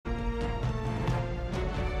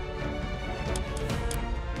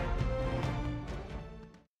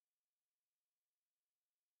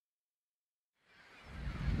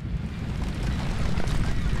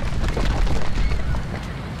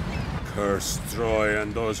Curse Troy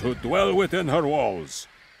and those who dwell within her walls.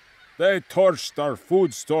 They torched our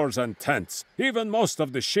food stores and tents, even most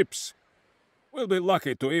of the ships. We'll be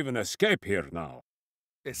lucky to even escape here now.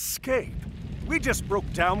 Escape? We just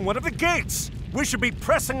broke down one of the gates! We should be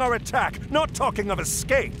pressing our attack, not talking of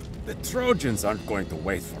escape! The Trojans aren't going to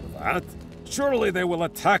wait for that. Surely they will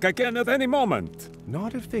attack again at any moment.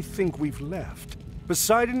 Not if they think we've left.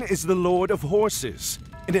 Poseidon is the lord of horses.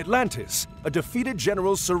 In Atlantis, a defeated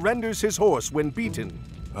general surrenders his horse when beaten.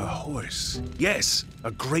 A horse? Yes,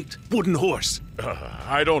 a great wooden horse.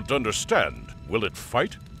 I don't understand. Will it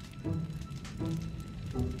fight?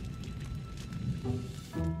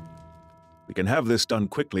 We can have this done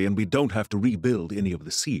quickly, and we don't have to rebuild any of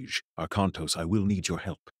the siege. Arkantos, I will need your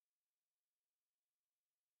help.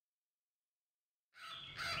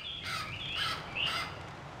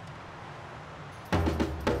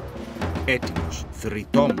 Έτοιμος,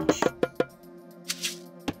 θρητόμος.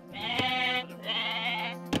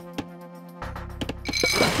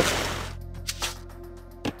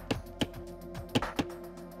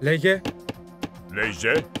 Λέγε.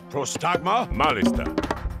 Λέγε, προστάγμα, μάλιστα.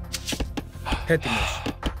 Έτοιμος.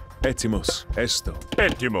 Έτοιμος, έστω.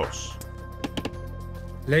 Έτοιμος.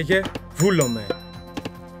 Λέγε. Βούλομαι.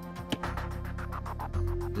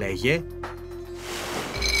 Λέγε.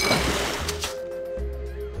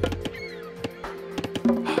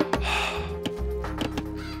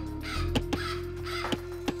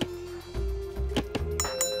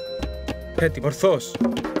 Έτοιμο. Ορθός.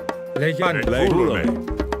 Λέγε. Πάνε. Βούλομαι.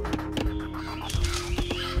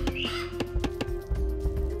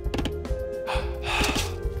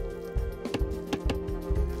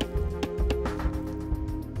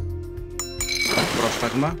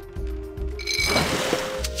 Πρόσταγμα.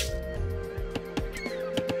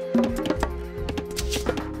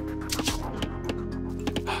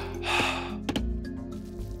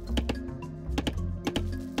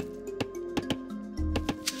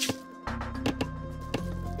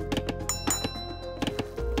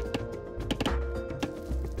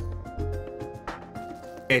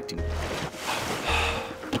 Έτοιμο.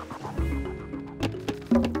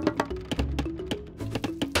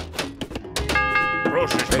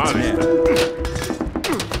 Πρόσεχε, μάλιστα.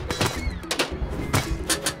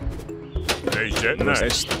 Λέγε, ναι.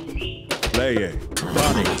 Έστω. Λέγε.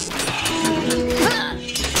 Πάνε.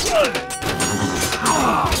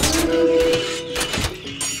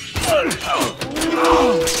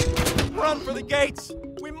 Run for the gates!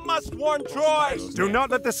 We must warn Troy! Do not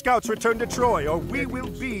let the scouts return to Troy, or we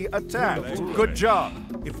will be attacked. Good job.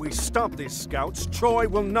 If we stop these scouts, Troy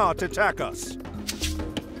will not attack us.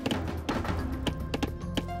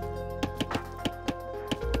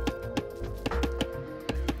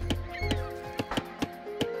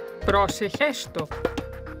 Πρόσεχεστο.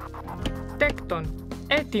 Τέκτον.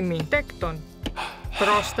 Έτοιμοι. Τέκτον.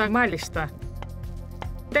 Πρόστα. Μάλιστα.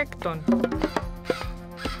 Τέκτον.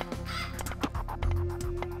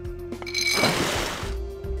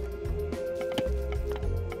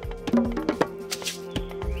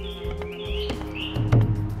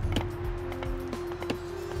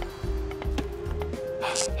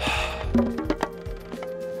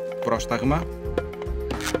 Πρόσταγμα.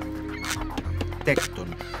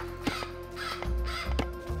 Τέκτον.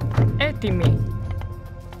 Έτοιμοι.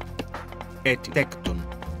 Τέκτον.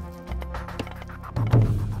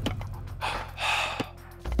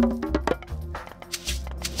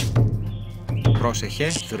 Πρόσεχε,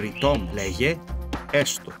 θρητόμ, λέγε,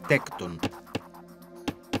 έστω, τέκτον.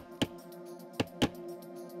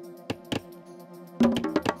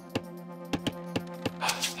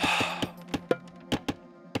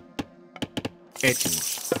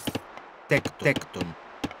 Έτοιμος. Τέκτον.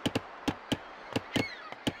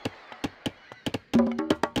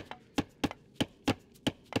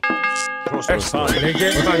 Λέγε.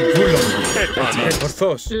 Βούλομαι.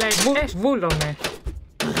 Ορθός. Λέγε. Βούλομαι.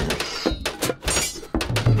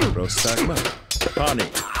 Πρόσταγμα. Πάνε.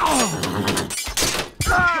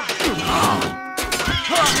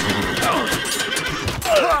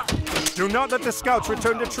 Do not let the scouts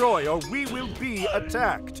return to Troy, or we will be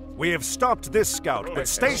attacked. We have stopped this scout, but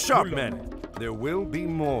stay sharp, men. There will be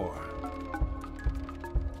more.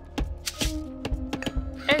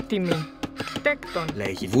 Έτοιμοι. Τέκτον.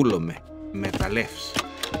 Λέγει βούλομαι. Μεταλλεύς.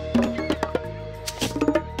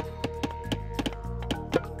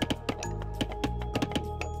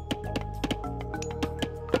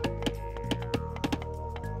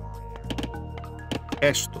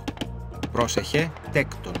 Έστω. Πρόσεχε.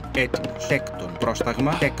 Τέκτον. Έτοιμος. Τέκτον.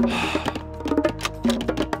 Πρόσταγμα. Τέκτον.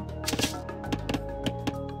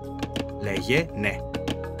 Λέγε ναι.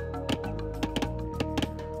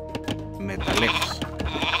 Μεταλλεύς.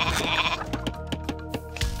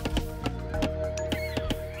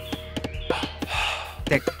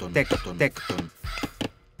 Τέκτον, τέκτον, τέκτον.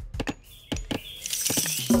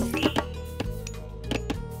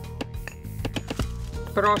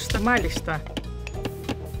 Πρόστα, μάλιστα.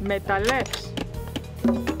 Μεταλλεύς.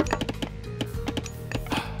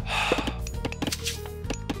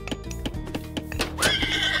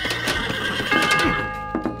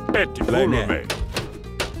 Έτσι, βούλομαι.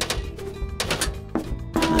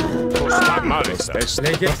 Μάλιστα.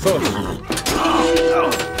 Λέγε ορθώς.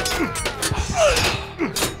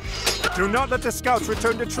 Do not let the scouts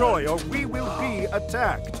return to Troy, or we will be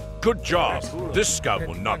attacked. Good job. This scout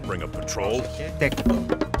will not bring a patrol. Τέκτον.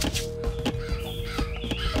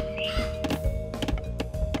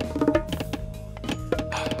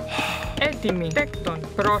 Έτοιμοι. Τέκτον.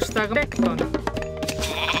 Πρόσταγμα. Τέκτον.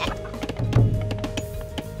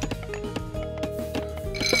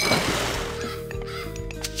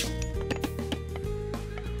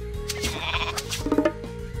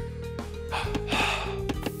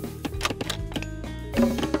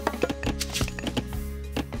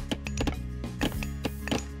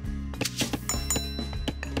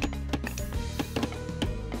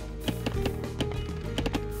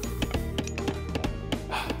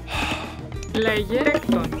 Λέγε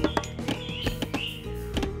τέκτον.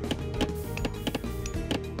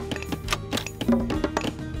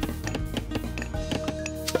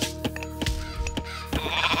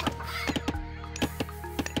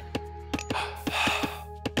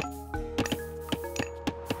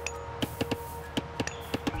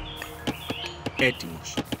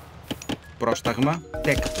 Έτοιμος. Πρόσταγμα,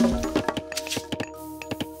 τέκτον.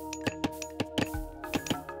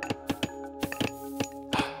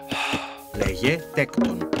 Λέγε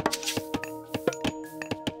τέκτον.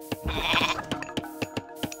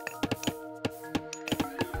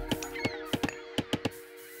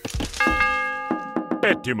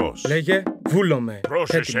 Έτοιμος. Λέγε βούλομαι.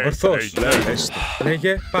 Πρόσεχε. Έτοιμο. Ορθώς. Λέγε.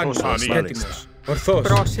 Λέγε πάνω. Προσάνι. Έτοιμος. Ορθώς.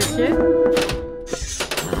 Πρόσεχε.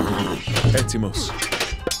 Έτοιμος.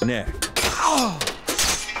 Ναι.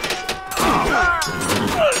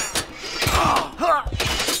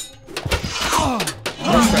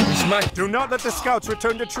 Πρόσταγμης μάχη. Do not let the scouts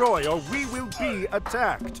return to Troy, or we will be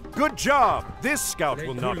attacked. Good job. This scout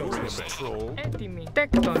will not bring a patrol. Έτοιμοι.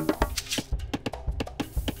 Τέκτον.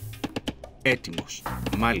 Έτοιμος.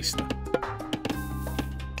 Μάλιστα.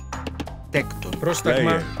 Τέκτον.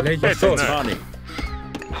 Πρόσταγμα. Λέγε ορθώς. Φάνη.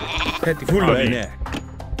 Έτοιμο. Βούλομαι. Ναι.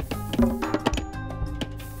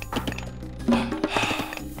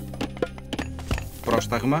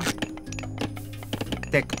 Πρόσταγμα.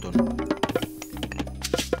 Τέκτον.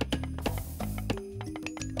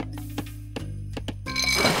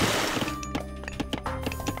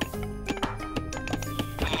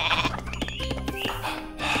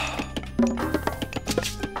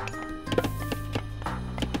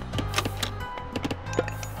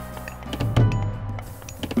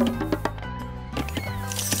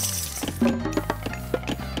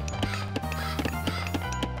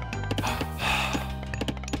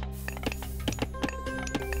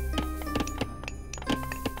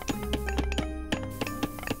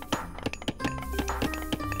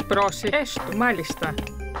 Πρόσεχε. Έστω. Μάλιστα.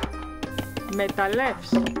 Μεταλλεύς.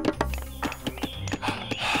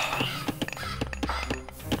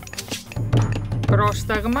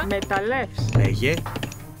 Πρόσταγμα. Μεταλλεύς. Λέγε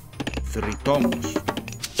θρητόμος.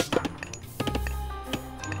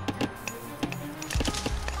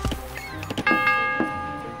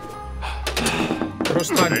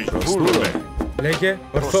 Προστάνει. Βούλομαι. Λέγε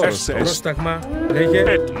ορθώς. Πρόσεχε. Πρόσταγμα. Λέγε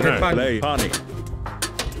επάνω. Λέει Φάνη.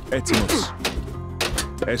 Έτοιμος.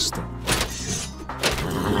 Έστω.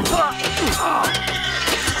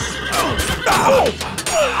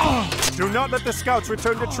 Do not let the scouts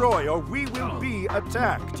return to Troy, or we will be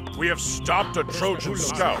attacked. We have stopped a Trojan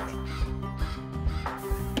scout.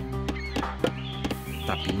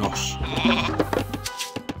 Ταπεινός.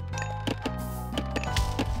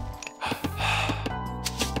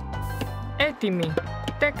 Έτοιμοι.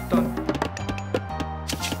 Τέκτον.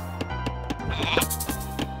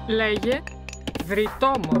 Λέγε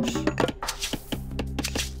βρυτόμος.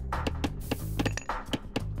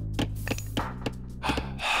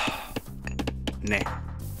 Ναι.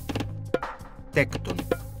 Τέκτον.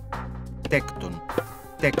 Τέκτον.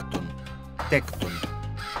 Τέκτον. Τέκτον.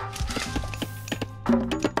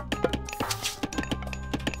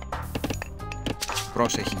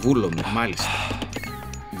 Πρόσεχε. Βούλομαι. Μάλιστα.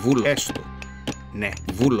 Βούλω. Έστω. Ναι.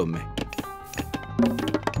 Βούλομαι.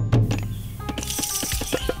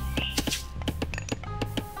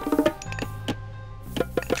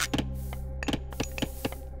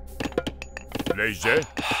 Λέγε.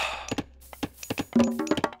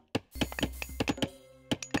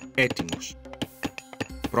 Έτοιμος.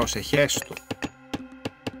 Πρόσεχε έστω.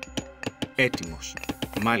 Έτοιμος.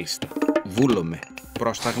 Μάλιστα. Βούλομαι.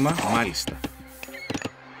 Πρόσταγμα. Μάλιστα.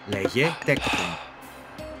 Λέγε τέκτον.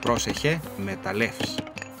 Πρόσεχε μεταλλεύς.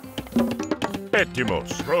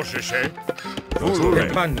 Έτοιμος. Πρόσεχε.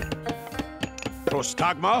 Επάνη.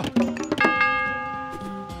 Προστάγμα.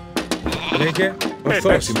 Λέγε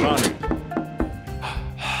ορθώς.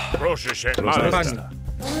 Πρόσεχε. Επάνη. Μάλιστα.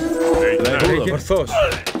 Λέγε ορθώς.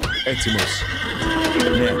 Έτοιμος.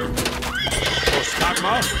 Ναι.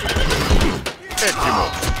 Προστάγμα. Έτοιμος.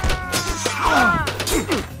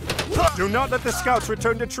 Do not let the scouts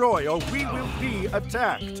return to Troy, or we will be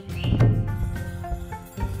attacked.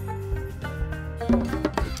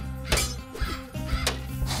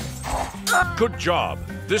 Good job.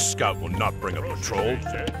 This scout will not bring a patrol.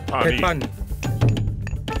 Pani. Επάνη.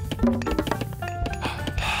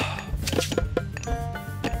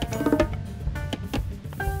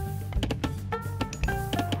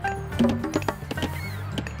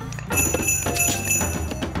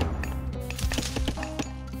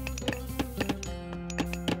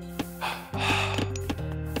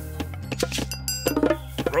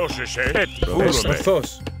 Πρόσεχε. Πες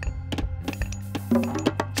ορθώς.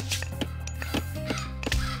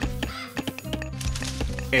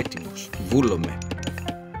 Έτοιμος. Βούλομαι.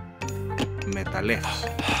 Μεταλλεύς.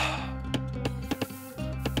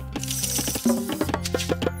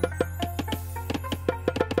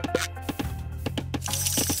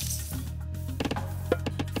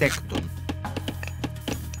 Τέκτον.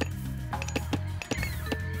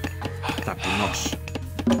 Ταπεινός.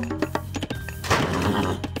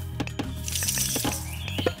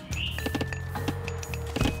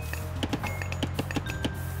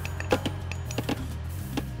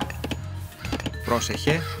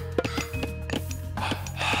 Πρόσεχε.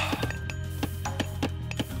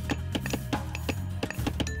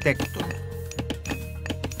 Τέκτον.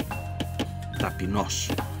 Ταπεινός.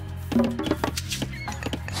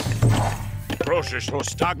 Πρόσεχε.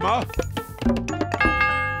 Προστάγμα.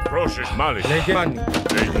 Πρόσεχε. Μάλιστα. Λέγε επάνη.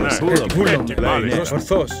 Βούλομαι. Βούλομαι.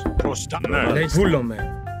 Ορθώς. Προστάγμα. Λέγε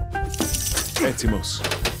βούλομαι. Έτοιμος.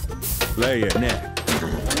 Λέγε, ναι.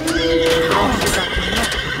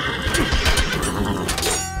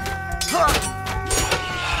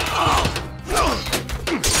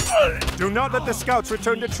 Do not let the scouts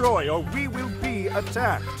return to Troy, or we will be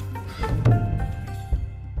attacked.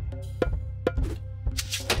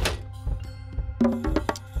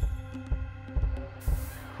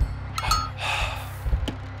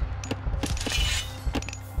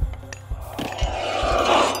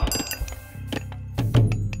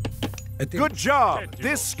 Good job!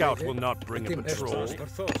 This scout will not bring a patrol.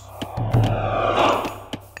 Ορθώς.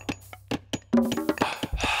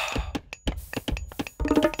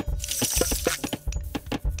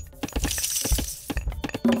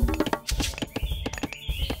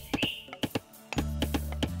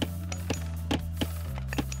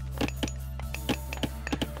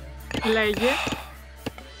 Λέγε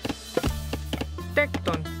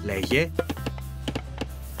τέκτον. Λέγε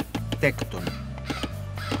τέκτον.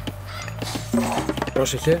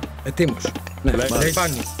 Πρόσεχε. Ετοίμος. Ναι. Λέγε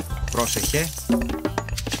επάνη. Πρόσεχε.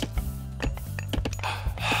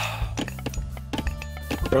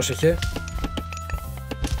 Πρόσεχε.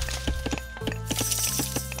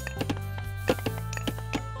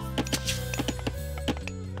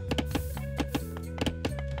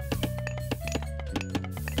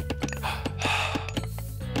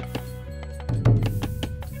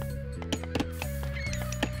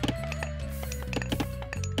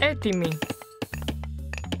 Έτοιμη.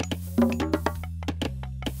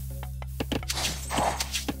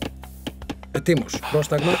 Ετοίμος.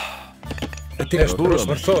 Πρόσταγμα. Ετοίμος.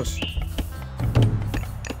 Ορθώς.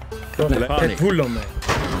 Βούλομαι.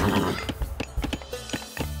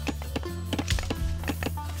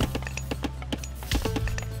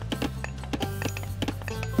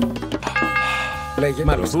 Λέγε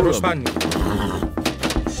μάλιστα. Προσπάνει.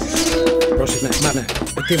 Πρόσεχε. Ναι.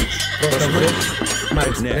 Ετοίμος. Πρόσταγμα.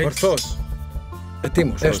 Μάλιστα. Ορθώς.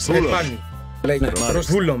 Ετοίμος. Επάνει. Λέγε.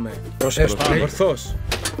 Βούλομαι. Προσέσπανε. Ορθώς.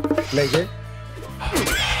 Λέγε.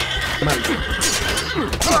 Μάλιστα.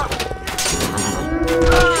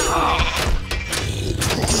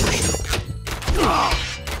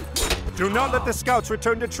 Do not let the scouts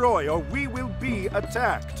return to Troy, or we will be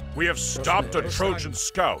attacked. We have stopped a Trojan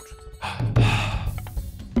scout.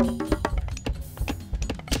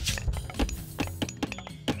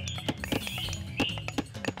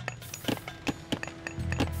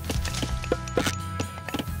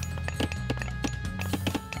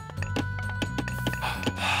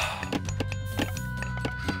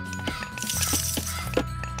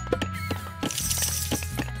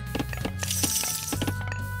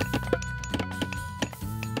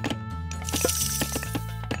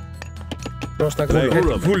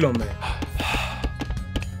 Πρόσταγμα. Βούλομαι.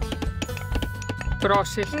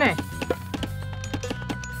 Πρόσεχε. Ναι.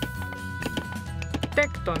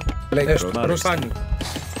 Τέκτον. Έστω. Προσφάνει.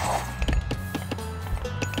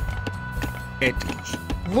 Έτοιμος.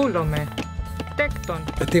 Βούλομαι. Τέκτον.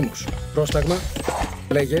 Ετοίμος. Πρόσταγμα.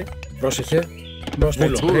 Λέγε. Πρόσεχε.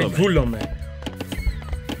 Βούλομαι.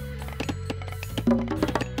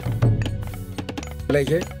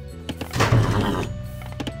 Λέγε.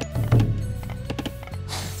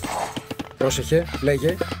 Πρόσεχε.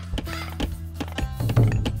 Λέγε.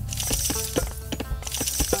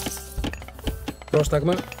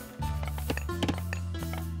 Πρόσταγμα.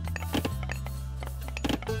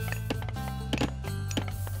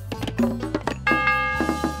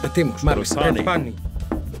 Ετοίμος. Μάλιστα. Εκπάνει.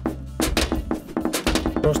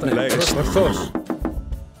 Πρόσταγμα. Ορθός.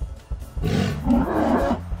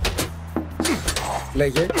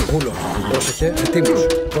 Λέγε. Βούλο. Πρόσεχε. Ετοίμος.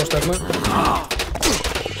 Πρόσταγμα.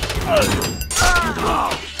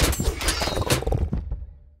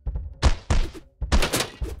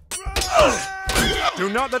 Do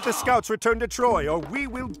not let the scouts return to Troy, or we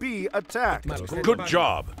will be attacked. Good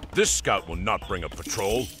job. This scout will not bring a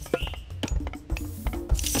patrol.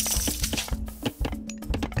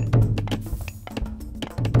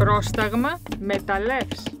 Πρόσταγμα.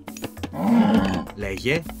 Μεταλλεύς.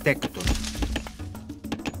 Λέγε τέκτον.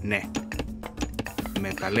 Ναι.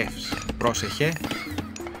 Μεταλλεύς. Πρόσεχε.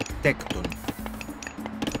 Τέκτον.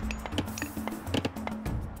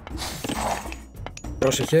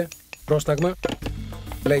 Πρόσεχε. Πρόσταγμα.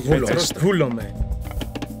 Λέγε. Βούλομαι.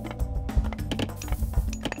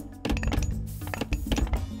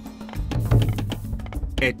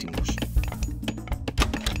 Έτοιμος.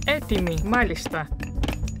 Έτοιμη. Μάλιστα.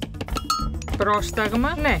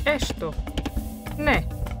 Πρόσταγμα. Ναι. Έστω. Ναι.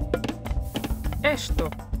 Έστω.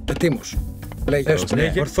 Ετοίμος. Λέγε. Έστω.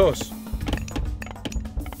 Λέγε. Ορθός.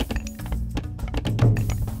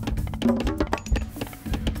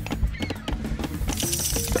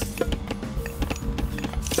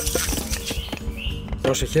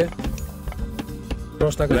 Πρόσεχε.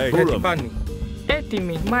 Πρόσταγμα. Εκπάνει.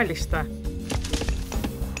 Έτοιμη. Μάλιστα.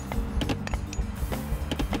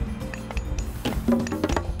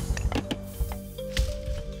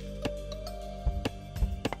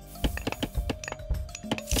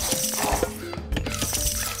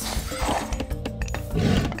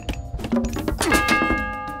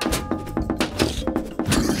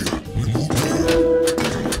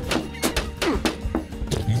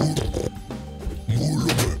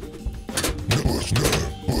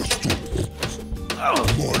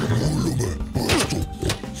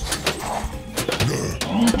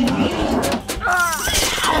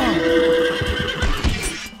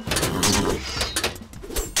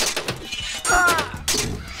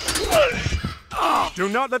 Do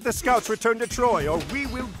not let the scouts return to Troy, or we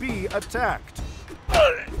will be attacked.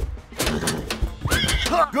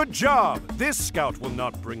 Good job. This scout will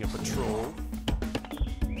not bring a patrol.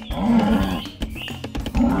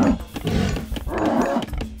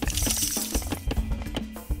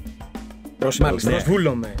 Μάλιστα.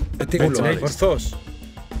 Βούλομαι. Ορθός.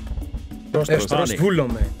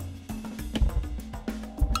 Βούλομαι.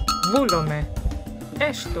 Βούλομαι.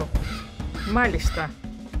 Έστω. Μάλιστα.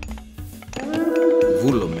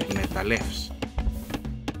 Βούλομαι. Μεταλλεύς.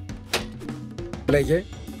 Λέγε.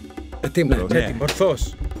 Ετοίμος.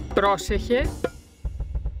 Ορθός. Πρόσεχε.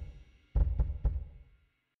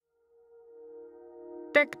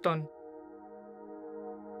 Τέκτον.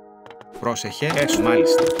 Πρόσεχε. Έστω.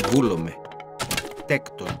 Μάλιστα. Βούλομαι.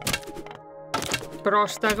 Τέκτον.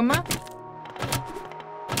 Πρόσταγμα.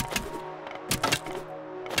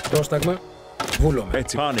 Πρόσταγμα. Βούλομαι.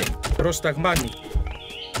 Έτσι πάνε. Προσταγμάνι.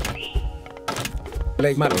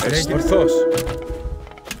 Λέγε. Μάλιστα. Ορθός.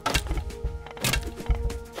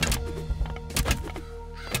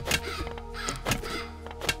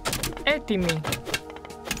 Έτοιμη.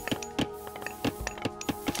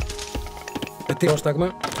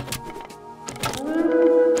 Πρόσταγμα.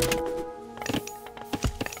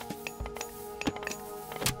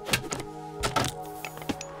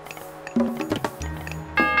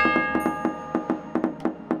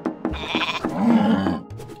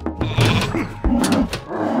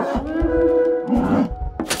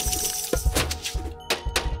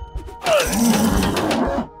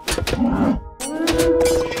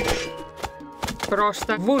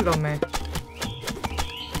 Βούλομαι.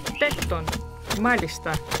 Τέκτον.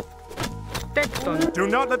 Μάλιστα. Τέκτον. Do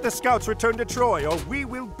not let the scouts return to Troy, or we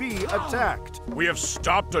will be attacked. We have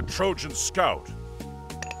stopped a Trojan scout.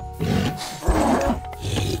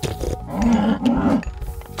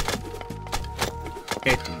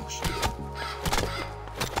 Έτοιμος.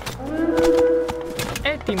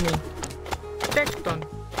 Έτοιμοι. Τέκτον.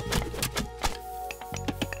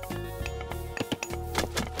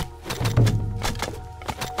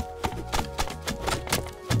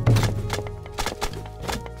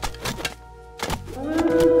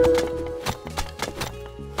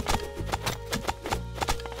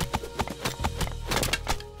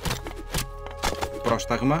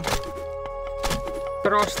 Πρόσταγμα.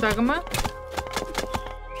 Πρόσταγμα.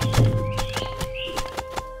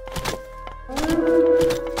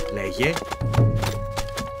 Λέγε.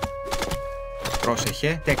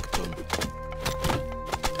 Πρόσεχε. Τέκτον.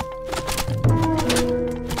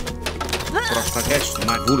 Προστατεύσου.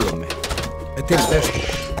 Μα βούλομαι. Ετοίμαστο.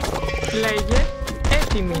 Λέγε.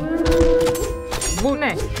 Έτοιμοι.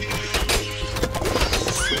 Βουνέ.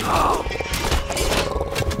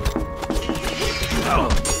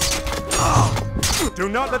 Do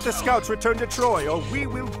not let the scouts return to Troy, or we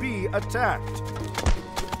will be attacked.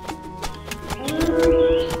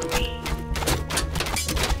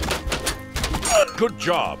 Good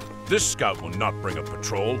job. This scout will not bring a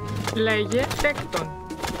patrol. Λέγε. Τέκτον.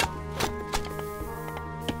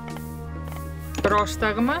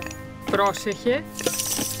 Πρόσταγμα. Πρόσεχε.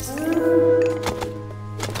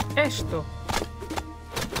 Έστω.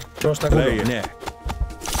 Πρόσταγμα. Λέγε, ναι.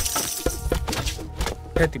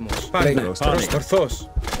 Έτοιμος. Πάνι. Ορθός.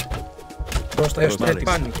 Πρόσταγμα.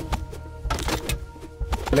 Πάνι.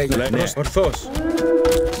 Λέγε. Ορθός.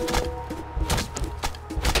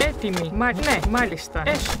 Έτοιμοι. Ναι, μάλιστα.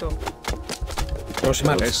 Έστω.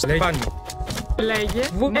 Μάλιστα. Πάνι. Λέγε.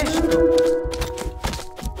 Έστω.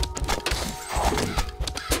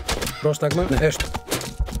 Πρόσταγμα. Ναι, έστω.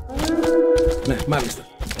 Ναι, μάλιστα.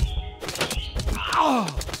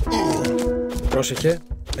 Πρόσεχε.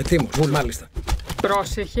 Ετοίμος. Βουλ, μάλιστα.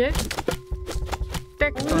 Πρόσεχε.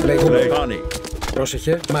 Τέκτον. Λέγε. Πάνι.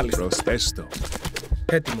 Πρόσεχε. Μάλιστα. Προσθέστο.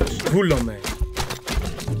 Έτοιμος. Βούλομαι.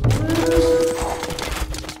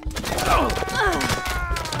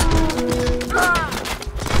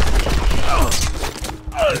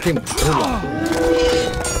 Έτοιμος. Βούλομαι.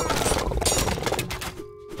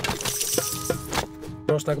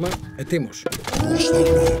 Πρόσταγμα. Έτοιμος.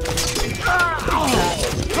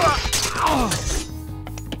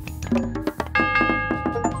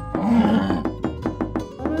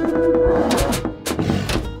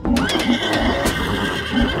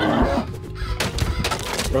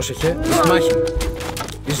 Πρόσεχε. Μάχη.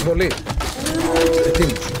 Εισβολή.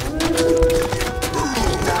 Έτοιμος.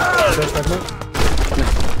 Πρόσταγμα. Ναι.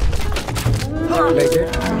 Λέγε.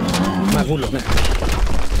 Μαγούλο. Ναι.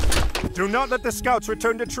 Do not let the scouts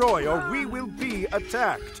return to Troy, or we will be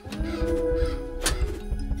attacked.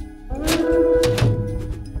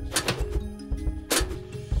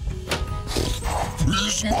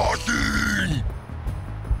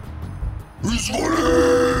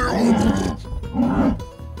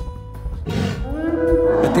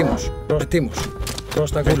 Ετοίμος. Ετοίμος.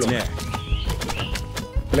 Πρόσταγμα. Ναι.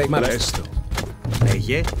 Λέγε. Μάλιστα. Έστω.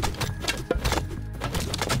 Λέγε.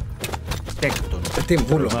 Τέκτον. Ετοίμος.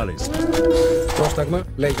 Βούλο. Μάλιστα. Πρόσταγμα.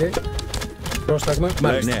 Λέγε. Πρόσταγμα.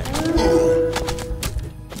 Μάλιστα. Ναι.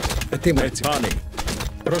 Ετοίμος. Έτσι. Πάνι.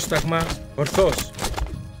 Πρόσταγμα. Ορθός.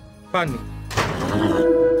 Πάνι.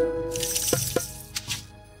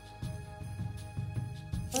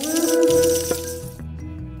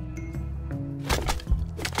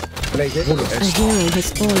 Λέγε. Βούλο. A hero has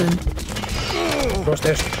fallen.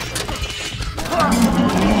 Προσθέσου.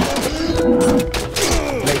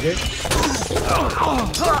 Λέγε.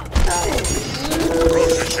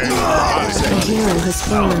 A hero has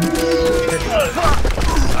fallen.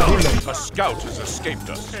 A scout has escaped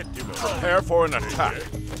us. Prepare for an attack.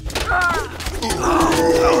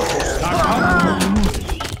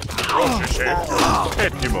 Πρόσεχε.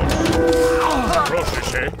 Έτοιμος.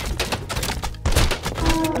 Πρόσεχε.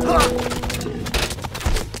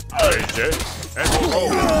 Λέγε.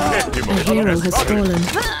 Έτοιμος. A hero has fallen.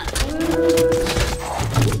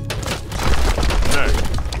 Ναι.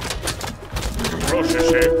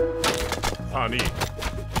 Πρόσεχε. Φανεί.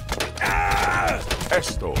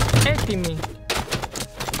 Έστω. Έτοιμοι.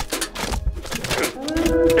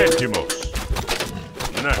 Έτοιμος.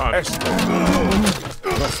 Ναι. Έστω.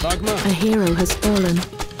 Προστάγμα. A hero has fallen.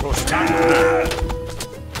 Προστάγμα. Ναι.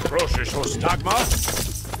 Πρόσεχε. Προστάγμα.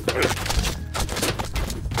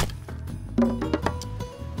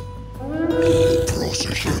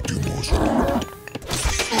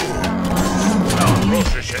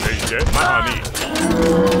 Πρόσεχε, λέγε. Μαχανή.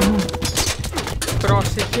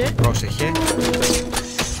 Πρόσεχε. Πρόσεχε.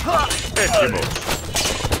 Έτοιμος.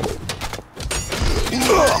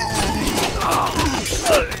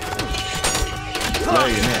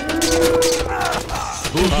 Λέγε, ναι.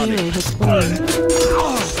 hero has fallen.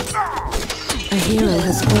 A hero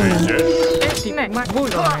has fallen. Ναι, μα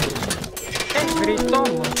βούλομαι.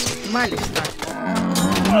 Ρητόμο. Μάλιστα.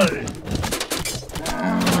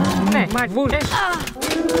 Ναι, μα βούλε.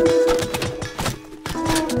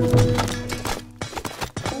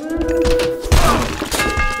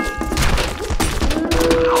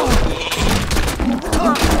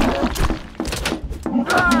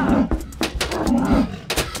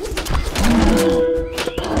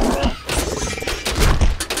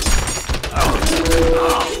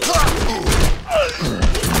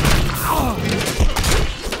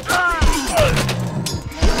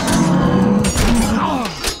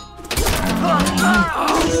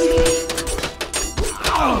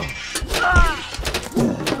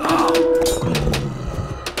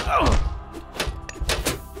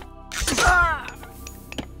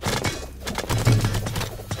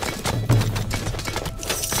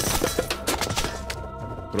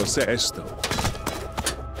 Έστω.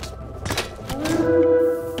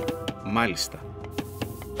 Μάλιστα.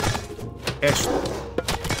 Έστω.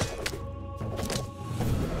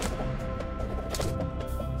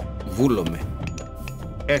 Βούλομαι.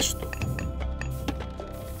 Έστω.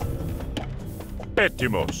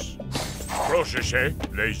 Έτοιμος. Πρόσεχε,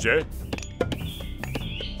 λέιζε.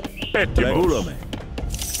 Έτοιμος. Βούλομαι.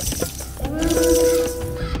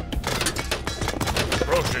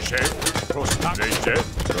 Πρόσεχε, λέιζε.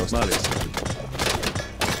 Μάλιστα.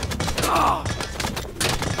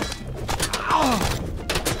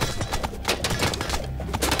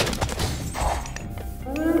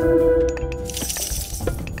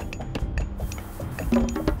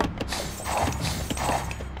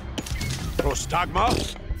 Προστάγμα.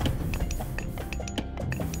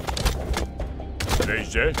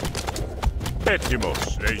 Λέιζε.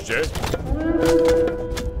 Έτοιμος, λέιζε.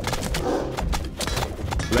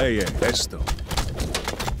 Λέγε, έστω.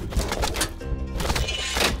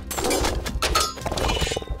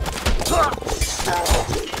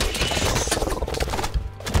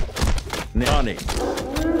 Νεάνι.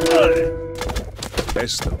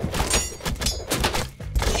 Έστω.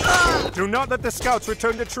 Do not let the scouts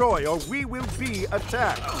return to Troy, or we will be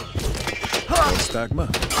attacked. Προστάγμα.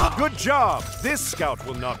 Good job! This scout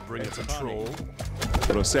will not bring us a troll.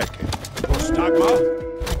 Προσέκε. Προστάγμα.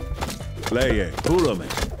 Λέγε, βούλομαι.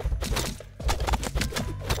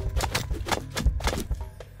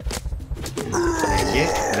 Λέγε,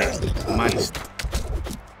 ναι, μάλιστα.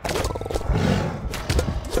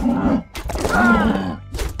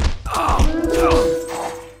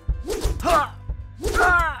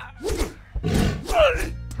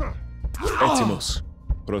 Έτοιμος.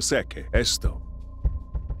 Προσέκε, έστω.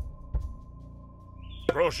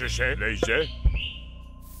 Πρόσεχε, λέιζε.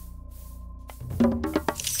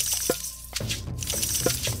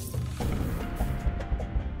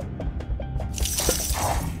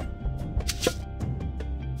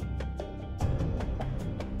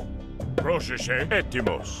 Πρόσεχε,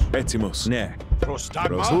 έτοιμος. Έτοιμος, ναι.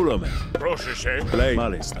 Προστάγμα. Προσβούλομαι. Πρόσεχε. Λέει,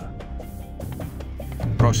 μάλιστα.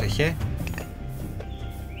 Πρόσεχε.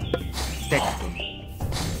 Τέκτον.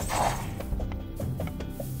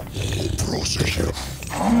 Πρόσεχε.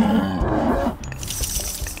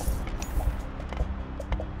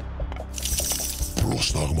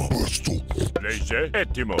 Πρόσταγμα. Έστω. Λέιζε,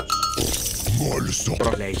 έτοιμος. Μάλιστα.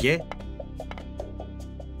 Προλέγε.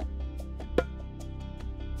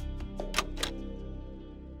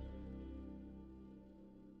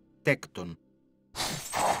 Τέκτον.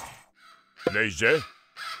 Λέιζε.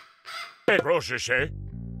 Πρόσεχε.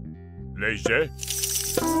 Λέιζε.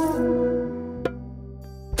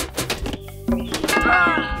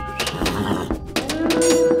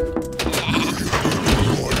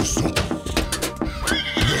 Μάλιστα.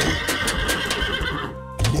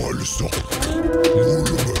 Μάλιστα.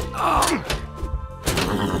 Βούλουμε.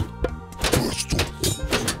 Έστω.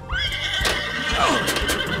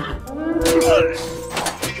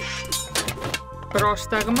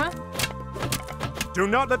 Πρόσταγμα. Do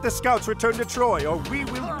not let the scouts return to Troy, or we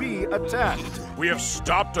will be attacked. We have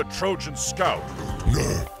stopped a Trojan scout.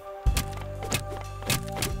 Ναι.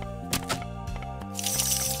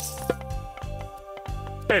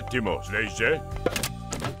 Έτοιμος, λέιζε.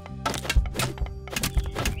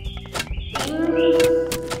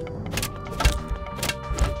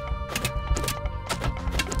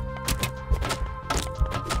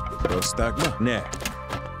 Προστάγμα, ναι.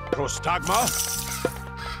 Προστάγμα.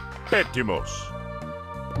 Έτοιμος.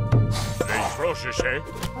 Λέις, πρόσεχε.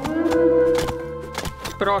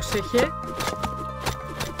 Πρόσεχε.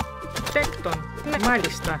 Τέκτον. Ναι,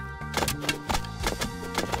 μάλιστα.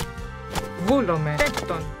 Βούλομαι.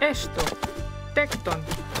 Τέκτον. Έστω. Τέκτον.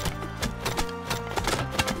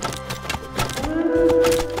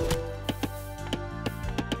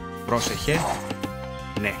 Πρόσεχε.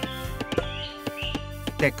 Ναι.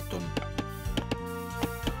 Τέκτον.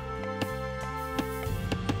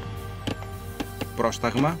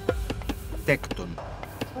 Πρόσταγμα. Τέκτον.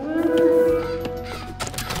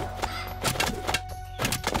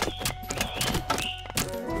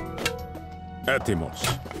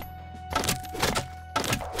 Έτοιμος.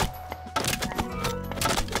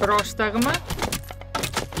 Πρόσταγμα.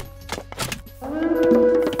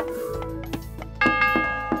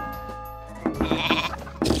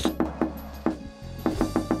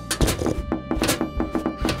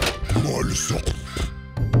 Μάλιστα.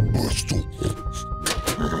 Άστο.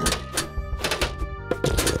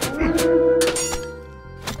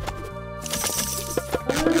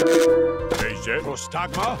 Deze.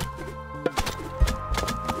 Prostagma.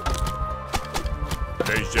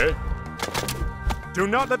 Deze. Do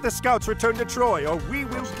not let the scouts return to Troy, or we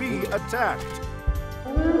will be attacked.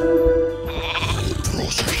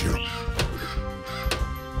 Πρόσεχε.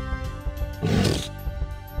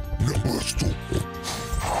 Ναι, άστο.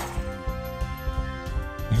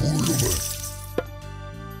 Μούλουμε.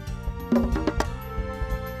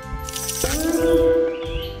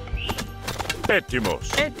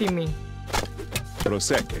 Έτοιμος. Έτοιμοι.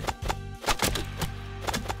 Προσέκε.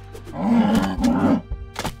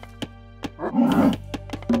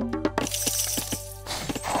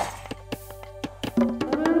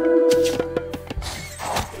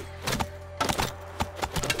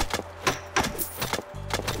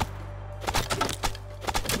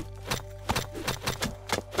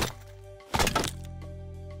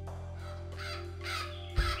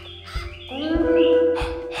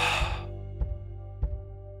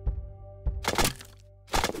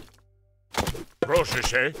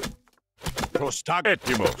 Πρόσεχε. Prostagma.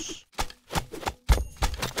 Έτοιμος.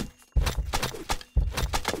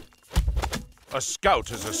 A scout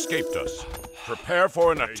has escaped us. Prepare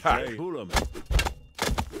for an attack.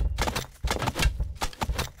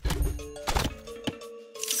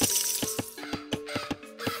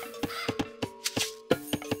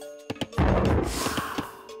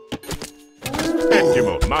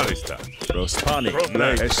 Έτοιμο, μάλιστα. Προσπάνει. Ναι.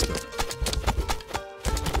 Έστω.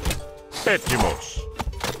 Έτοιμος.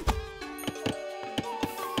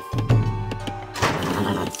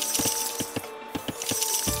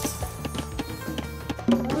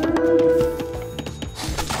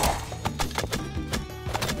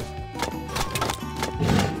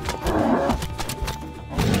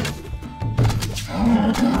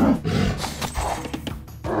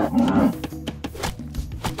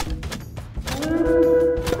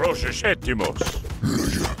 Πρόσεχε. Έτοιμος.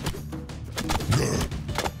 Λέγε. Ναι.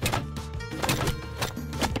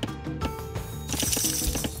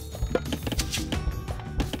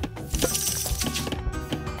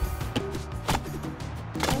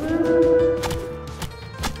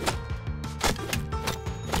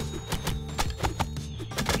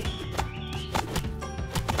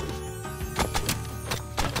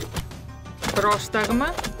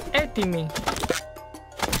 Πρόσταγμα. Έτοιμοι.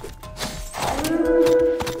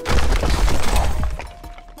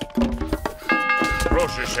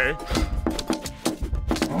 Πρόσεχε.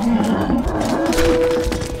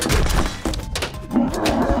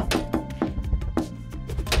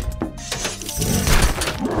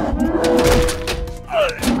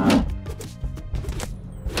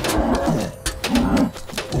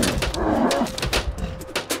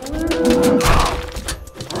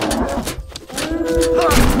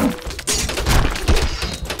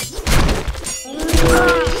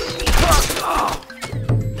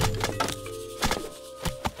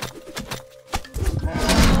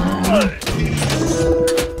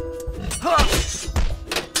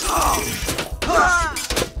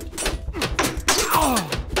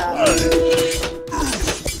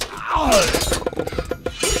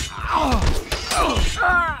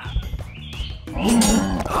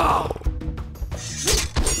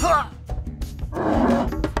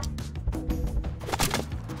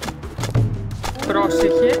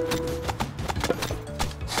 Πρόσεχε.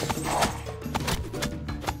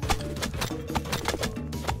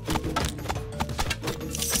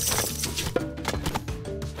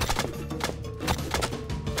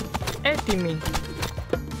 Έτοιμοι.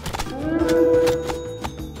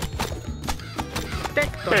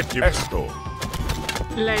 Τέκτον. Έτοιμο. Έστω.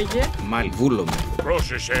 Λέγε. Βούλομαι.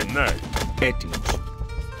 Πρόσεχε. Ναι. Έτοιμος.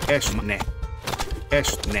 Έσω. Ναι.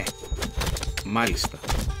 Έσω. Ναι. Μάλιστα.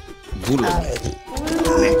 Βούλομαι.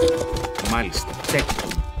 Ναι. Μάλιστα.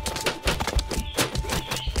 Τέκτον.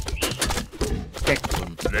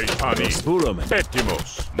 Τέκτον. Λεϊφάνη. Βούλομαι.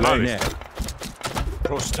 Έτοιμος. Ναι. Μάλιστα.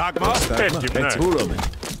 Prostagma. Έτοιμο. Ναι. Βούλομαι.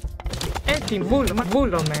 Έτοιμο.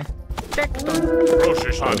 Βούλομαι. Τέκτον.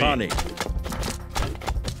 Πρόσεχε. Πάνι.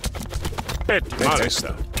 Έτοιμο.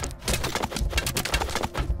 Μάλιστα.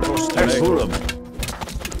 Βούλομαι.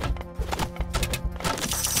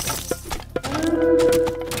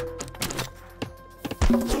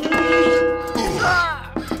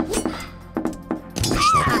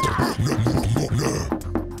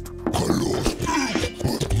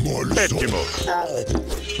 Έτοιμο.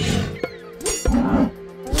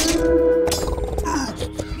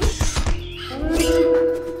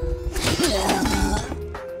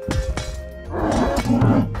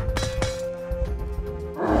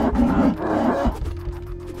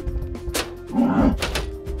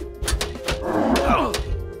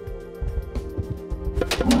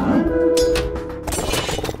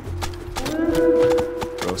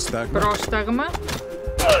 Πρόσταγμα.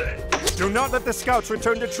 Do not let the scouts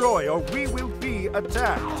return to Troy, or we will be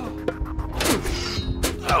attacked.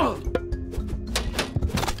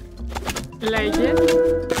 Λέγε.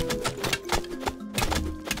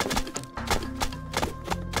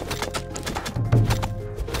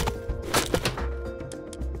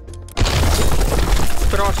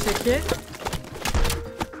 Πρόσεχε.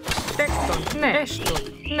 Τέκτον. Ναι. Έστω.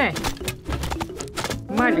 Ναι.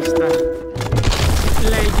 Μάλιστα.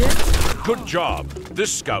 Λέγε. Good job.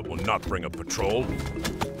 This scout will not bring a patrol.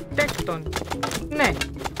 Τέκτον. Ναι.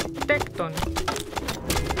 Τέκτον.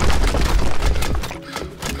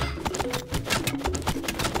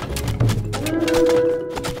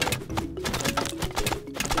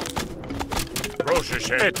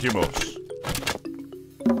 Πρόσεχε. Έτοιμος.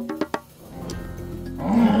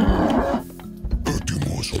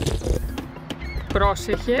 Έτοιμος.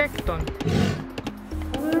 Πρόσεχε. Τέκτον.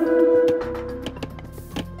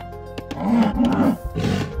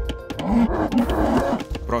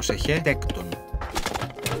 Πρόσεχε. Τέκτον.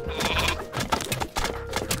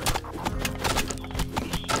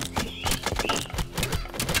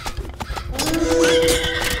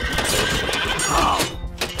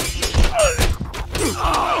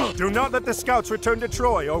 Do not let the scouts return to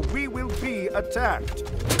Troy, or we will be attacked.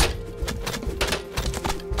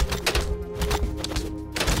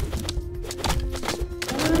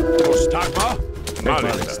 Πρόσταγμα.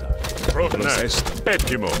 Μάλιστα. Πρόσεχε.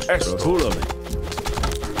 Έτοιμος. Βούλομαι.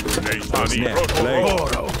 Νεϊσάνι.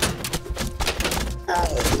 Όρο.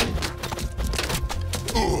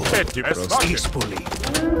 Έτοιμος. Ίσπολη.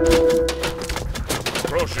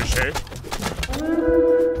 Πρόσεχε.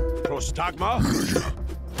 Πρόσταγμα.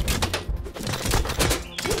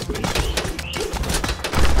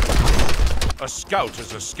 A scout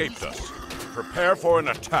has escaped us. Prepare for an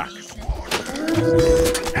attack.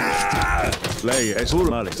 Λέγε.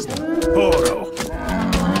 Μάλιστα. Όρο.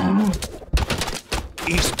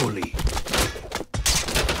 Ίσπολη.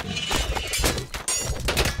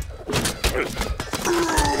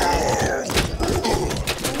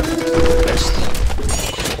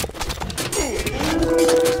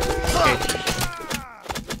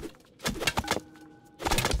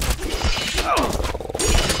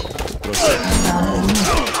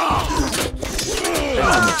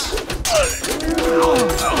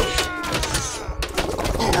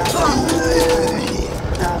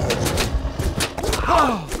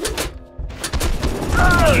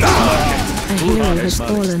 A hero has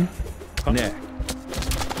fallen. Ναι.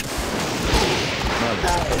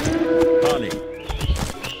 Μάλιστα. Πάνι.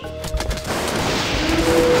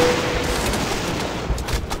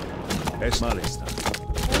 Μάλιστα.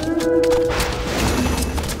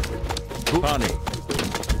 Πάνι.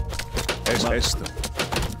 Έστω.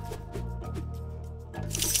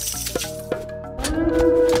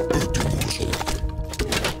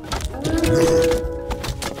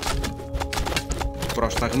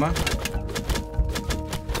 Πρόσταγμα.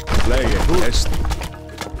 Λέγε. Έστω.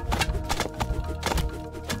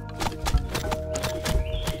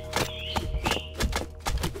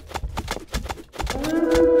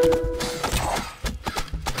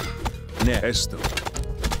 Ναι. Έστω.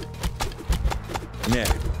 Ναι.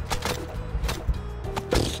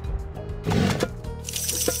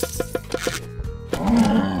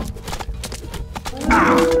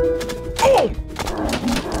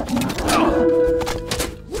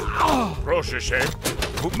 Πρόσεχε.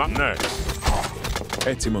 Ναι.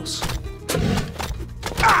 Έτοιμος.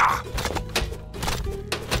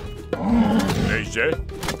 Λέγε.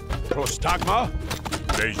 Πρόσταγμα.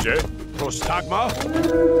 Λέγε. Πρόσταγμα.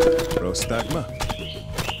 Πρόσταγμα.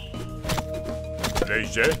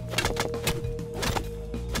 Λέγε.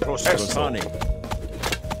 Πρόσεχε. Πάνι.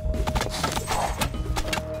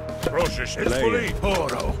 Πρόσεχε. Λέγε.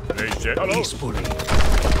 Όρο. Λέγε. Ίσπολη.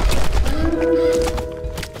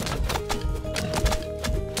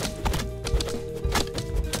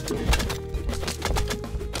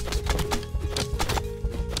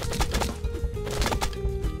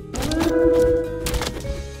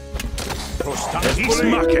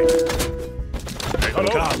 Ismake.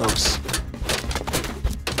 Carlos.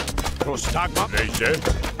 Prostagma. Leje.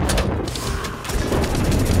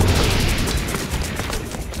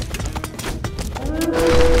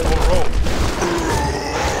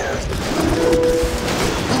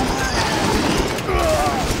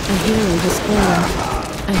 A hero has fallen.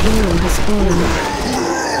 A hero has fallen.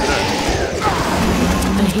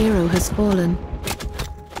 A hero has fallen.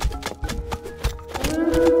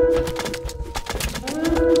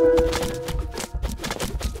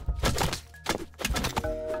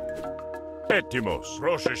 Pétimos.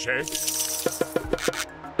 Rocheche.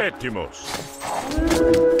 Pétimos.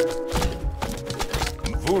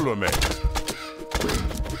 Volume.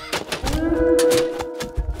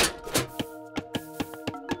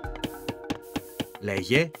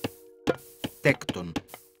 Λέγε τέκτον.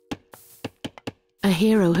 A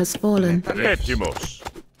hero has fallen. Pétimos.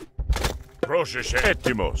 Rocheche.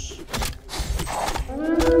 Pétimos.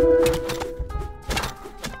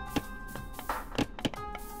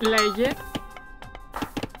 Λέγε.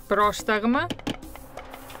 Πρόσταγμα.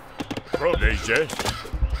 Προλέγε.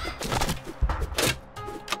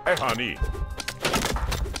 Έχανη.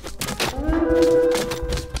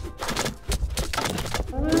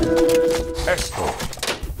 Έστω.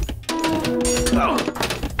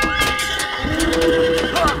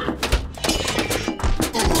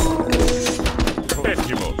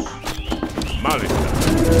 Έτοιμος. Μάλιστα.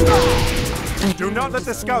 Do not let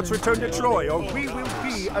the scouts return to Troy, or we will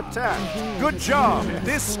be attacked. Good job!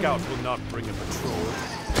 This scout will not bring a patrol.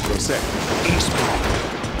 Prosec.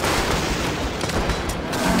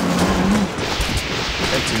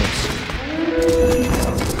 Eximus.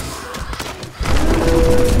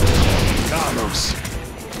 Carlos.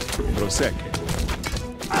 Prosec.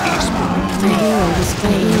 A hero has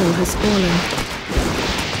fallen. A hero has fallen.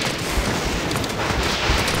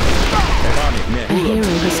 A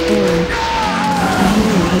hero has fallen.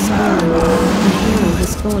 A hero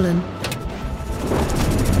has fallen.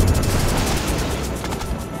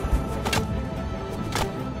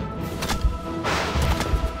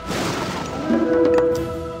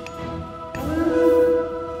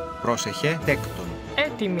 Πρόσεχε τέκτον.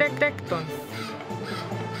 Έτοιμη. Τέκτον.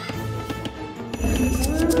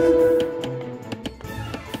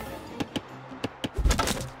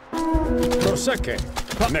 Προσέκε.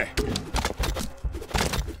 Ναι.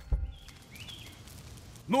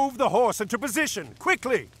 Move the horse into position,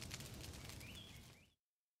 quickly!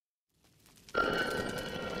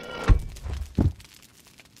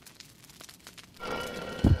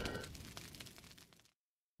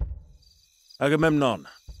 Agamemnon,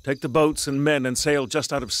 take the boats and men and sail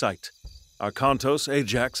just out of sight. Arkantos,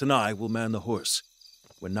 Ajax, and I will man the horse.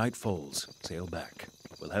 When night falls, sail back.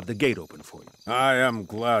 We'll have the gate open for you. I am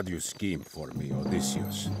glad you schemed for me,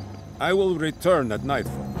 Odysseus. I will return at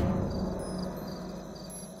nightfall.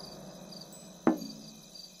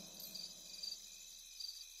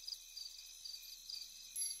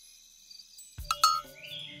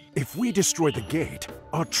 If we destroy the gate,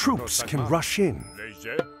 our troops can rush in.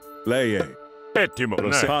 Leye. Pétimo.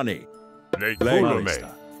 Prosepani. Volume.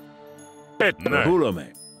 Volume.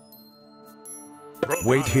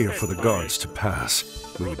 Wait here for the guards to pass.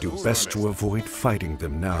 We'll do best to avoid fighting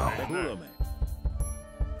them now. Volume.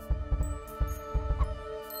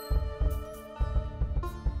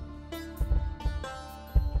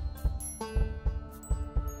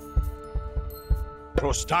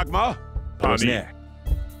 Prostagma. Pani.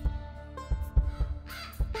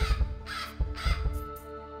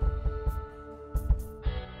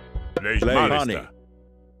 Pani.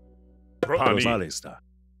 Pani.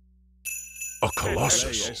 A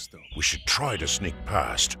colossus. We should try to sneak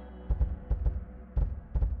past.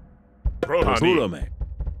 Volume.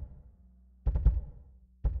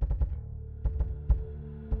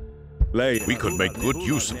 We could make good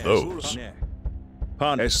use of those.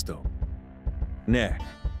 Pan esto. Ne.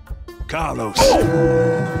 Carlos.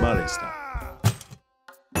 Malista.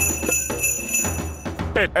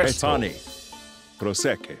 Pani.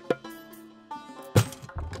 Prosecche.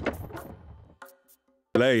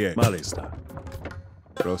 Leye. Malista.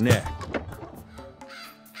 Ne.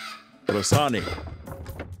 Prosani.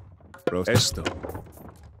 Esto.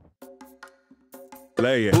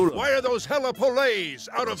 Leye. Why are those Helipolays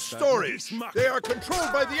out of storage? They are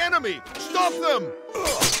controlled by the enemy! Stop them!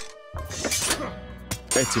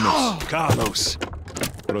 Etimus. Carlos.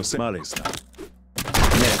 Malista.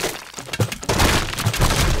 Ne.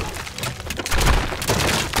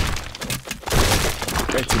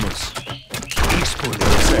 Etimus.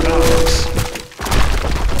 Carlos.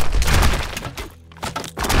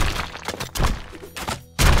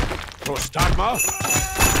 Prostagma.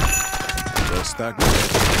 Prostak.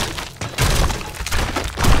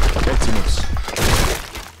 Etimus.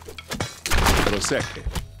 Prosecche.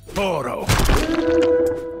 Oro.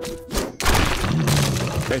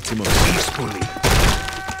 Etimus. Peacefully.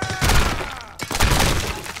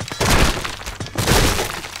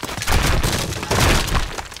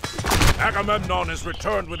 Agamemnon has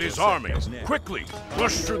returned with his army. Quickly,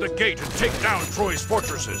 rush through the gate and take down Troy's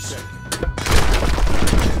fortresses.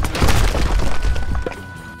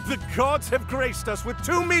 The gods have graced us with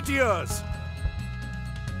 2 meteors!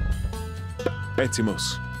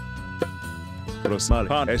 Etimus.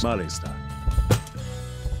 Prosmal es malista.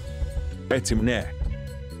 Etim ne.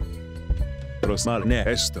 Prosmal ne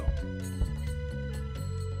esto.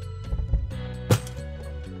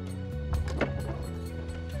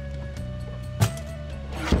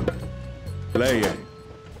 Leie.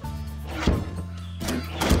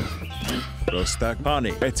 Prostak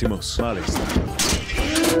pani etimus malista.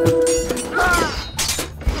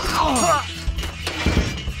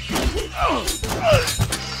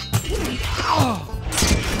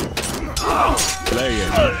 Leie.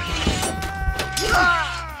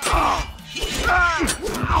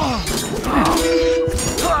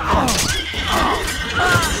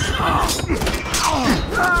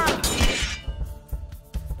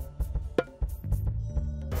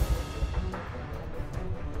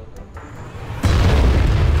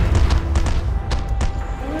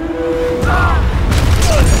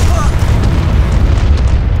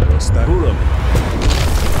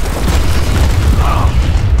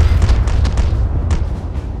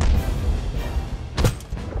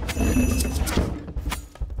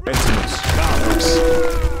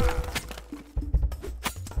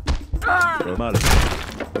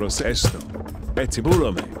 Procesto.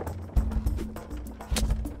 Etibulome.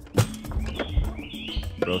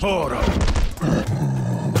 Oro.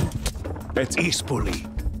 Et Ispoli.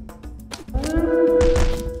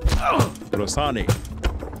 Prosani.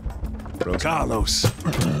 Carlos.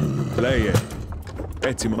 Leie.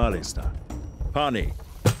 Etimalista. Pani.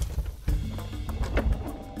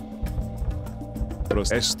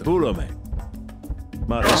 Procesto. Bulome.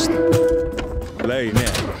 Marista.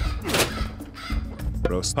 Leine.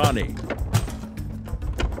 Prospani.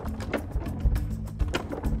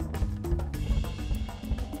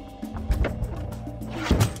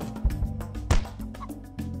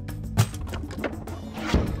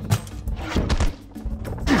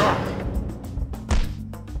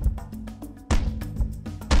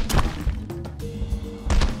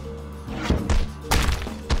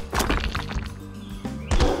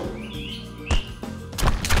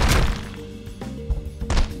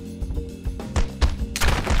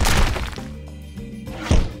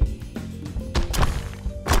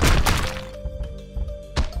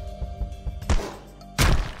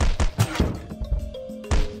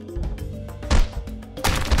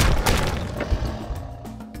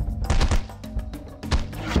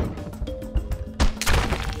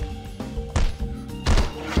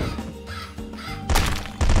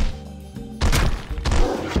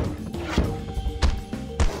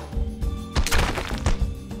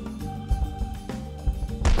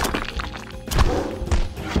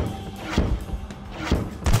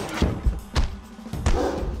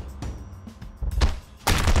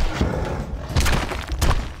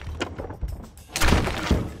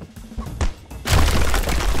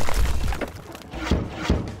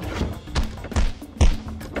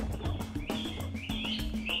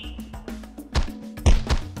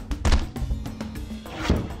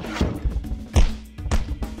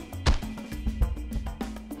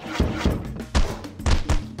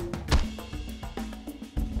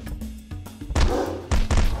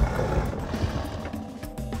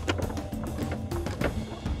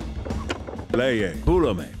 Leie.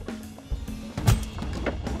 Bulome.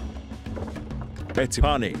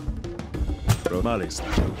 Etipani. Romalista.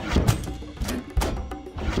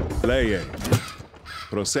 Leie.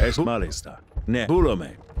 Proces malista. Ne.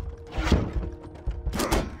 Bulome.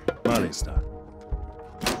 Malista.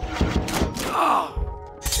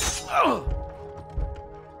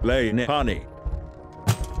 Lei ne pani.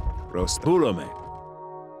 Rost bulome.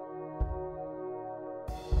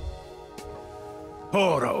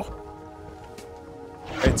 Oro.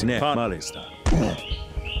 Et ne malista.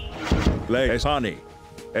 Lei es pani.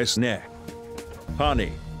 Es ne.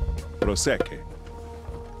 Pani. Prosecche.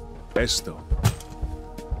 Esto.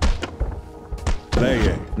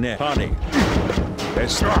 Lei ne pani.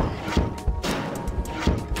 Esto.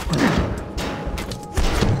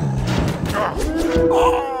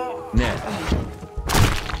 Ne.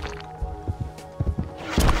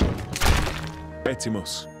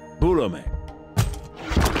 Etimus. Bulome.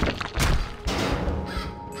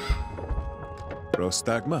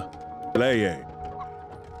 Prostagma. Leye.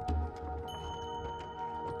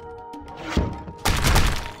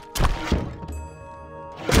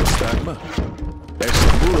 Prostagma.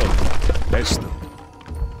 Esto bulo. Esto.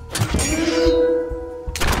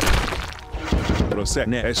 Prosec.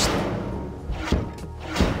 Ne. Esto.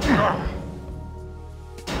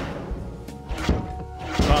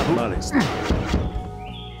 Malist.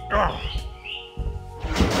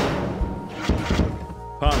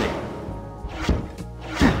 Pani.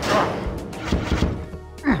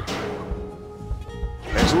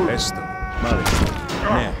 Esto. Malist.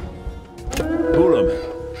 Ne. Bulome.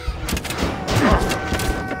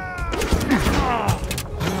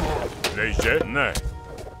 Leje? Ne.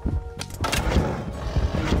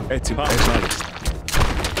 Eti. Malist.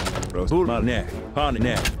 Prosbulma. Ne. Pani.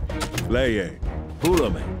 Ne. Leye.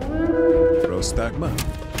 Bulome. Prostagma.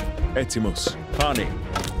 Etimus. Pani.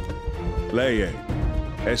 Leye.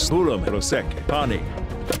 Est. Bulome. Prosec. Pani.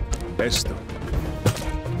 Esto.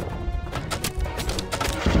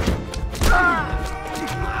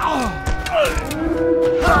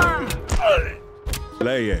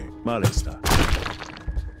 Leye. Malista.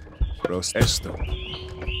 Pros. Esto.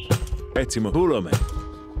 Etimo. Bulome.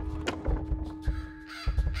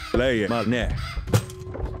 Leye. Mal. Ne.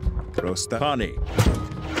 Prosta. Pani.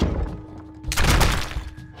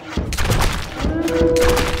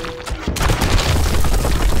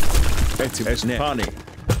 Etim. Esne. Pani.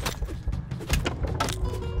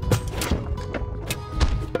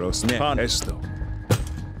 Prosne. Pan. Esto.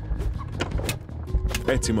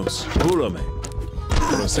 Etimus. Bulome.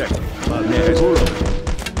 Prosec. Malne. Bulome.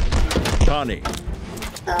 Pani.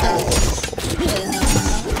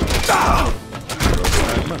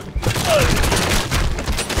 Prostagma.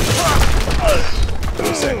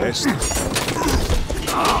 Prosec. Esto.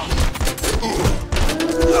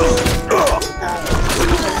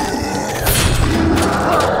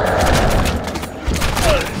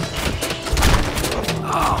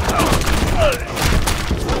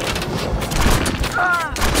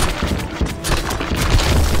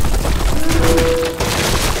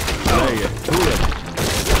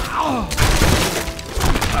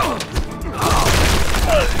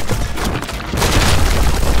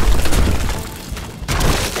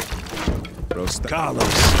 Carlos.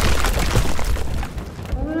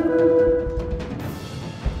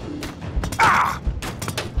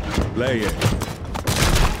 Leye.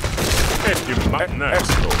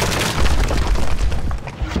 Esto.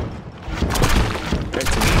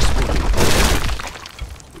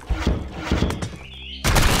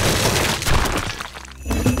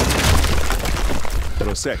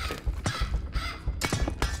 Prosec.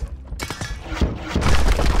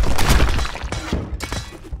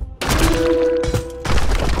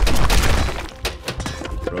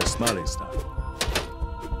 Prosmalista.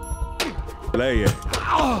 Leye.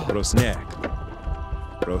 Prosnek.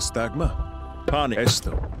 Prostagma. Pani.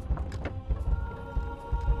 Esto.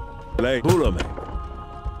 Leye. Bulome.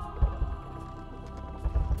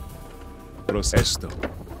 Pros. Esto.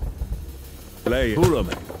 Leye.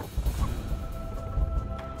 Bulome.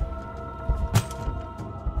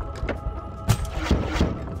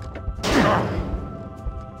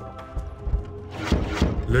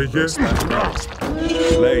 Leye.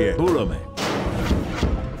 Leye. Bulome.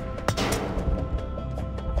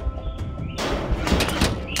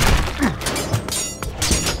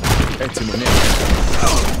 Etimone.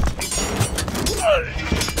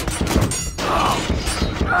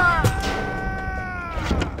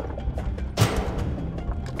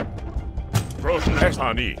 Trojan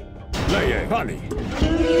Pani. Leye. Pani.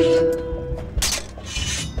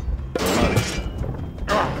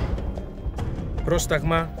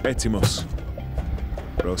 Πρόσταγμα. Έτοιμος.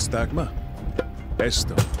 Πρόσταγμα.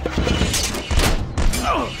 Έστω.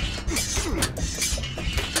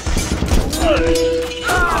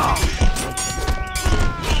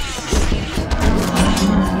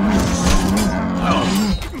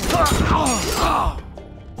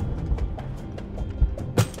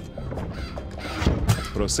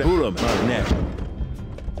 Προσέχουμε. Ναι.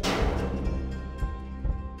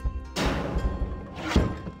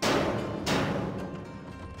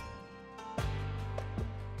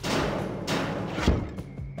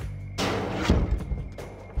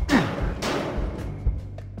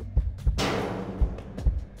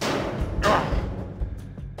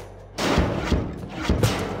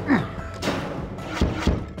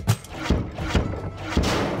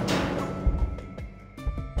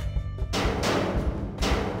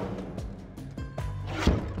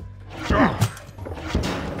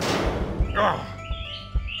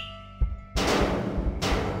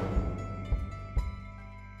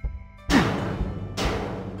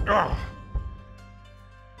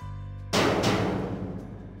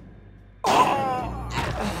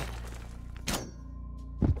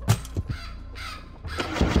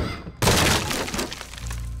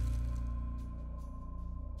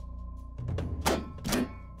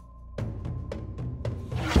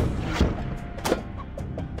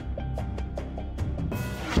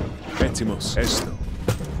 Etimos. Esto.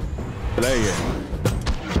 Leye.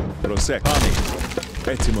 Prosec. Ani.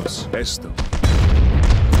 Etimos. Esto.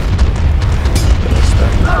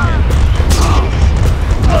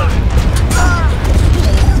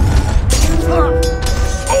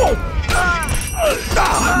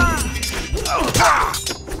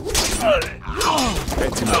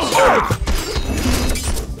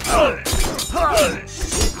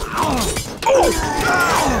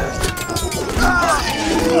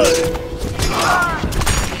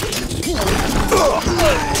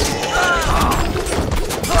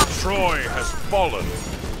 Troy has fallen.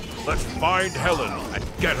 Let's find Helen and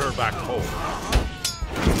get her back home.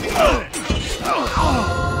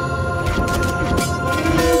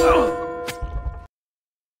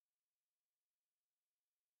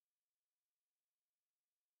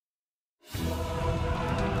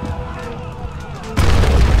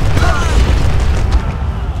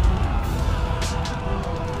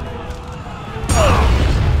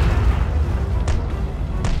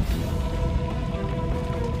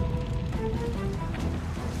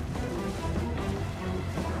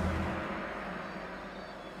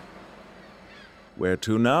 Where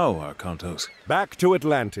to now, Arkantos? Back to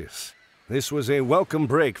Atlantis. This was a welcome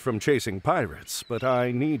break from chasing pirates, but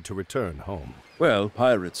I need to return home. Well,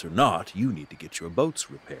 pirates or not, you need to get your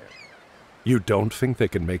boats repaired. You don't think they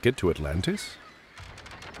can make it to Atlantis?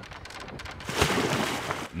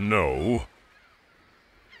 No.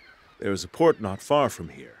 There's a port not far from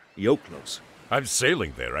here, Ioklos. I'm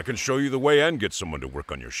sailing there. I can show you the way and get someone to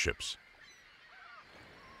work on your ships.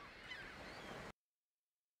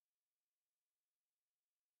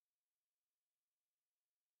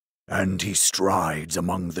 And he strides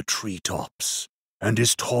among the treetops, and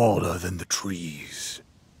is taller than the trees,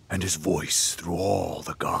 and his voice through all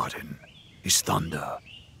the garden is thunder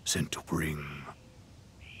sent to bring.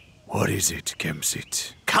 What is it,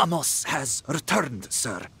 Kemsit? Kamos has returned,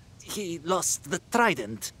 sir. He lost the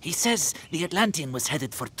Trident. He says the Atlantean was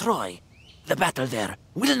headed for Troy. The battle there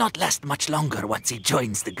will not last much longer once he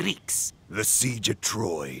joins the Greeks. The siege at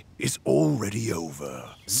Troy is already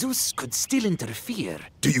over. Zeus could still interfere.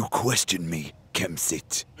 Do you question me,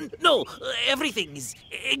 Kemsit? No, everything is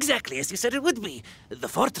exactly as you said it would be. The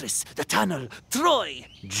fortress, the tunnel, Troy.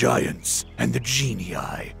 Giants and the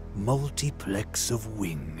genii, multiplex of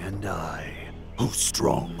wing and eye, whose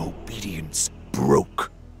strong obedience broke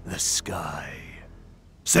the sky.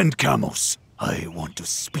 Send Kamos. I want to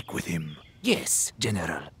speak with him. Yes,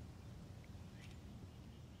 General.